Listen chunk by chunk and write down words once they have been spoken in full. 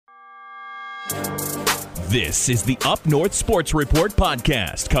This is the Up North Sports Report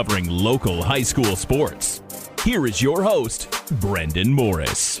podcast covering local high school sports. Here is your host, Brendan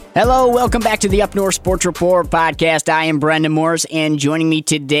Morris. Hello, welcome back to the Up North Sports Report podcast. I am Brendan Morris, and joining me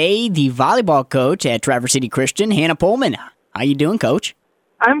today, the volleyball coach at Traverse City Christian, Hannah Pohlman. How you doing, Coach?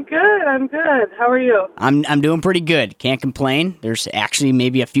 I'm good. How are you? I'm doing pretty good. Can't complain. There's actually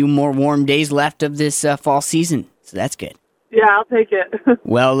maybe a few more warm days left of this fall season, so that's good. Yeah, I'll take it.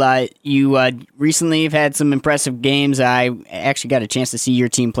 Well, you recently have had some impressive games. I actually got a chance to see your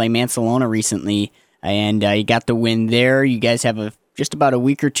team play Mansalona recently, and you got the win there. You guys have just about a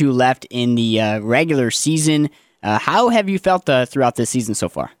week or two left in the regular season. How have you felt throughout this season so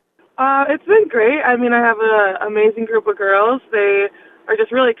far? It's been great. I mean, I have an amazing group of girls. They are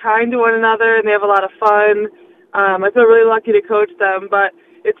just really kind to one another, and they have a lot of fun. I feel really lucky to coach them, but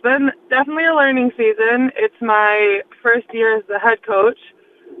it's been definitely a learning season. It's my first year as the head coach,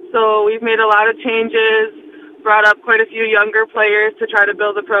 so we've made a lot of changes, brought up quite a few younger players to try to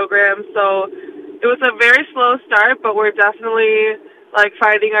build the program. So it was a very slow start, but we're definitely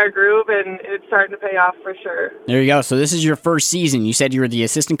finding our groove, and it's starting to pay off for sure. There you go. So this is your first season. You said you were the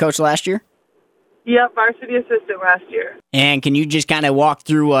assistant coach last year? Yep, varsity assistant last year. And can you just kind of walk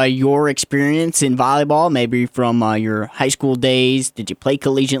through your experience in volleyball, maybe from your high school days? Did you play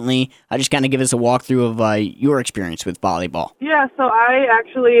collegiately? Just kind of give us a walkthrough of your experience with volleyball. Yeah, so I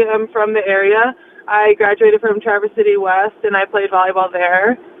actually am from the area. I graduated from Traverse City West, and I played volleyball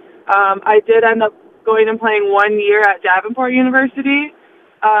there. I did end up going and playing 1 year at Davenport University.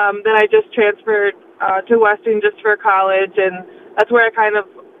 Then I just transferred to Western just for college, and that's where I kind of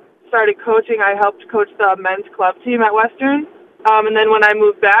started coaching. I helped coach the men's club team at Western. And then when I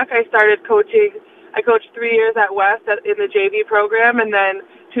moved back, I started coaching. I coached 3 years at West in the JV program, and then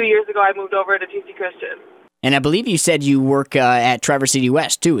 2 years ago I moved over to TC Christian. And I believe you said you work at Traverse City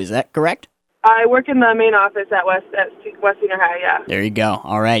West, too. Is that correct? I work in the main office at West Senior High, yeah. There you go.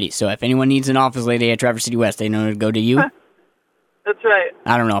 All righty. So if anyone needs an office lady at Traverse City West, they know to go to you? That's right.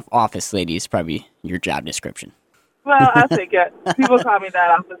 I don't know if office lady is probably your job description. Well, I'll take it. People call me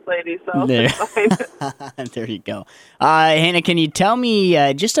that office lady, so it's fine. There you go. Hannah, can you tell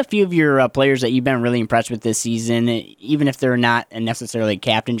me just a few of your players that you've been really impressed with this season, even if they're not necessarily a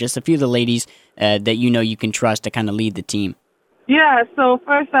captain, just a few of the ladies that you know you can trust to kind of lead the team? Yeah, so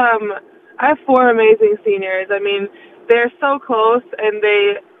first, I have 4 amazing seniors. I mean, they're so close, and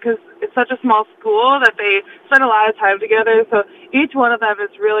because it's such a small school that they spend a lot of time together, so each one of them is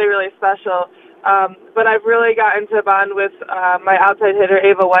really, really special. But I've really gotten to bond with my outside hitter,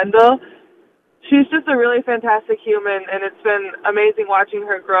 Ava Wendell. She's just a really fantastic human, and it's been amazing watching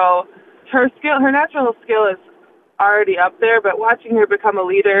her grow. Her natural skill is already up there, but watching her become a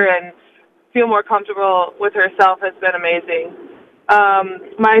leader and feel more comfortable with herself has been amazing.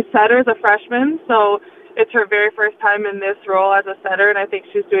 My setter is a freshman, so it's her very first time in this role as a setter, and I think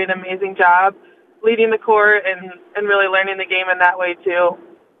she's doing an amazing job leading the court and really learning the game in that way, too.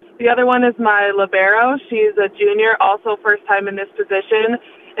 The other one is my libero. She's a junior, also first time in this position,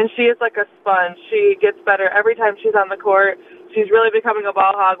 and she is like a sponge. She gets better every time she's on the court. She's really becoming a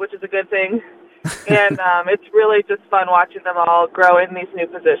ball hog, which is a good thing, and it's really just fun watching them all grow in these new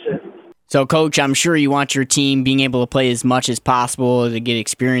positions. So, Coach, I'm sure you want your team being able to play as much as possible to get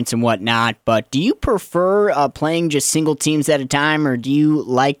experience and whatnot, but do you prefer playing just single teams at a time, or do you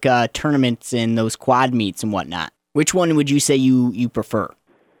like tournaments and those quad meets and whatnot? Which one would you say you prefer?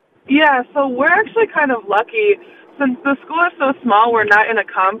 Yeah, so we're actually kind of lucky. Since the school is so small, we're not in a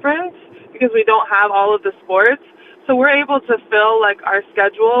conference because we don't have all of the sports. So we're able to fill our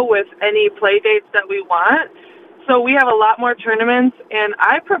schedule with any play dates that we want. So we have a lot more tournaments, and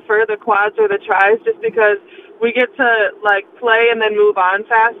I prefer the quads or the tries just because we get to play and then move on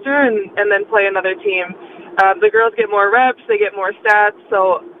faster and then play another team. The girls get more reps, they get more stats,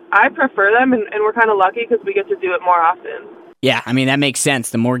 so I prefer them, and we're kind of lucky because we get to do it more often. Yeah, I mean, that makes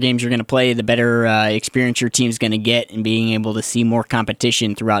sense. The more games you're going to play, the better experience your team's going to get and being able to see more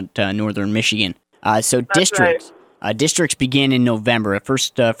competition throughout northern Michigan. So That's districts. Right. Districts begin in November.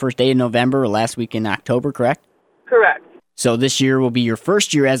 First day in November or last week in October, correct? Correct. So this year will be your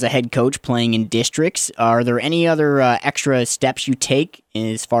first year as a head coach playing in districts. Are there any other extra steps you take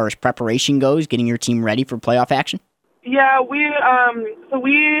as far as preparation goes, getting your team ready for playoff action? Yeah, we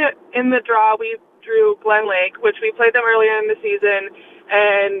in the draw, we drew Glen Lake, which we played them earlier in the season,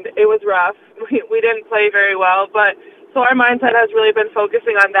 and it was rough. We didn't play very well, but so our mindset has really been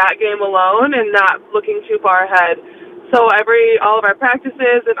focusing on that game alone and not looking too far ahead. So all of our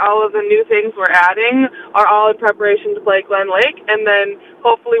practices and all of the new things we're adding are all in preparation to play Glen Lake, and then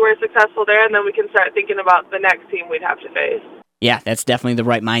hopefully we're successful there, and then we can start thinking about the next team we'd have to face. Yeah, that's definitely the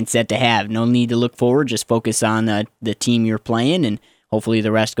right mindset to have. No need to look forward. Just focus on the team you're playing, and hopefully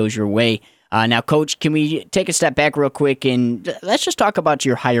the rest goes your way. Now, Coach, can we take a step back real quick and let's just talk about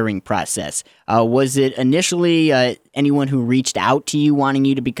your hiring process. Was it initially anyone who reached out to you wanting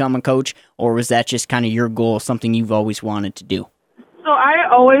you to become a coach, or was that just kind of your goal, something you've always wanted to do? So I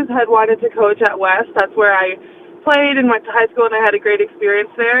always had wanted to coach at West. That's where I played and went to high school, and I had a great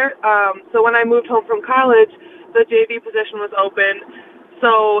experience there. So when I moved home from college, the JV position was open.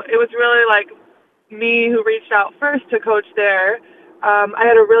 So it was really like me who reached out first to coach there. I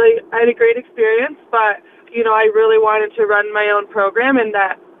had a great experience, but, I really wanted to run my own program, and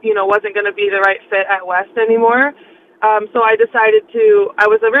that, wasn't going to be the right fit at West anymore. So I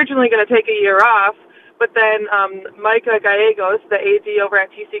was originally going to take a year off, but then Micah Gallegos, the AD over at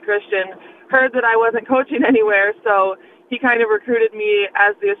TC Christian, heard that I wasn't coaching anywhere, so he kind of recruited me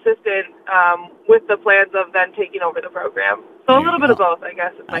as the assistant with the plans of then taking over the program. So a little bit of both, I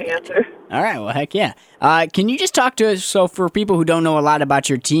guess, is my answer. All right, well, heck yeah. Can you just talk to us, so for people who don't know a lot about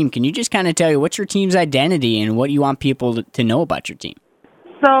your team, can you just kind of tell you what's your team's identity and what you want people to know about your team?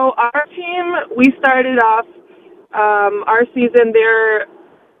 So our team, we started off our season, their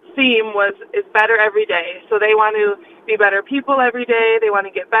theme is better every day. So they want to be better people every day. They want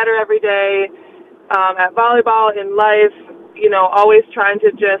to get better every day. At volleyball, in life, always trying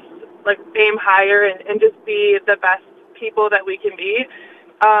to just aim higher and just be the best people that we can be.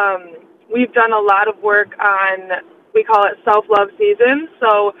 We've done a lot of work on, we call it self-love season.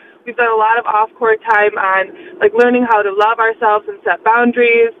 So we've done a lot of off-court time on learning how to love ourselves and set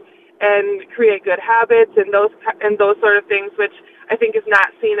boundaries and create good habits and those sort of things, which I think is not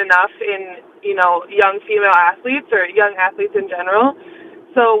seen enough in young female athletes or young athletes in general.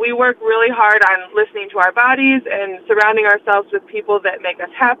 So we work really hard on listening to our bodies and surrounding ourselves with people that make us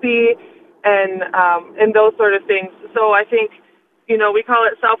happy and those sort of things. So I think, we call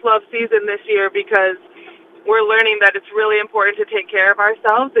it self-love season this year because we're learning that it's really important to take care of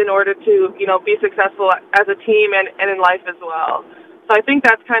ourselves in order to, be successful as a team and in life as well. So I think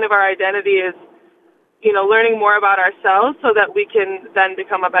that's kind of our identity is, learning more about ourselves so that we can then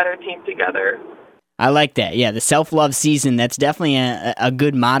become a better team together. I like that. Yeah, the self-love season, that's definitely a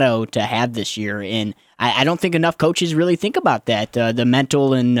good motto to have this year. And I don't think enough coaches really think about that, the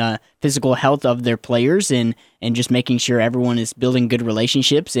mental and physical health of their players and just making sure everyone is building good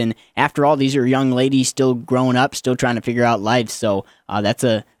relationships. And after all, these are young ladies still growing up, still trying to figure out life. So that's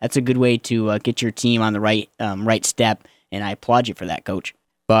a good way to get your team on the right step. And I applaud you for that, Coach.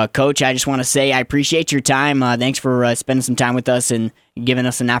 But, Coach, I just want to say I appreciate your time. Thanks for spending some time with us and giving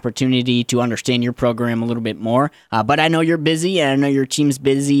us an opportunity to understand your program a little bit more. But I know you're busy, and I know your team's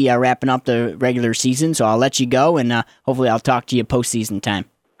busy wrapping up the regular season, so I'll let you go, and hopefully I'll talk to you postseason time.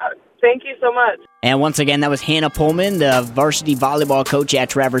 Thank you so much. And once again, that was Hannah Pohlman, the varsity volleyball coach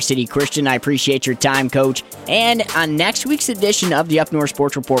at Traverse City Christian. I appreciate your time, Coach. And on next week's edition of the Up North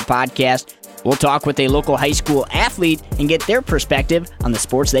Sports Report podcast, we'll talk with a local high school athlete and get their perspective on the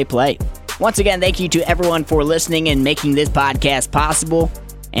sports they play. Once again, thank you to everyone for listening and making this podcast possible.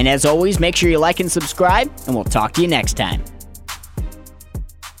 And as always, make sure you like and subscribe, and we'll talk to you next time.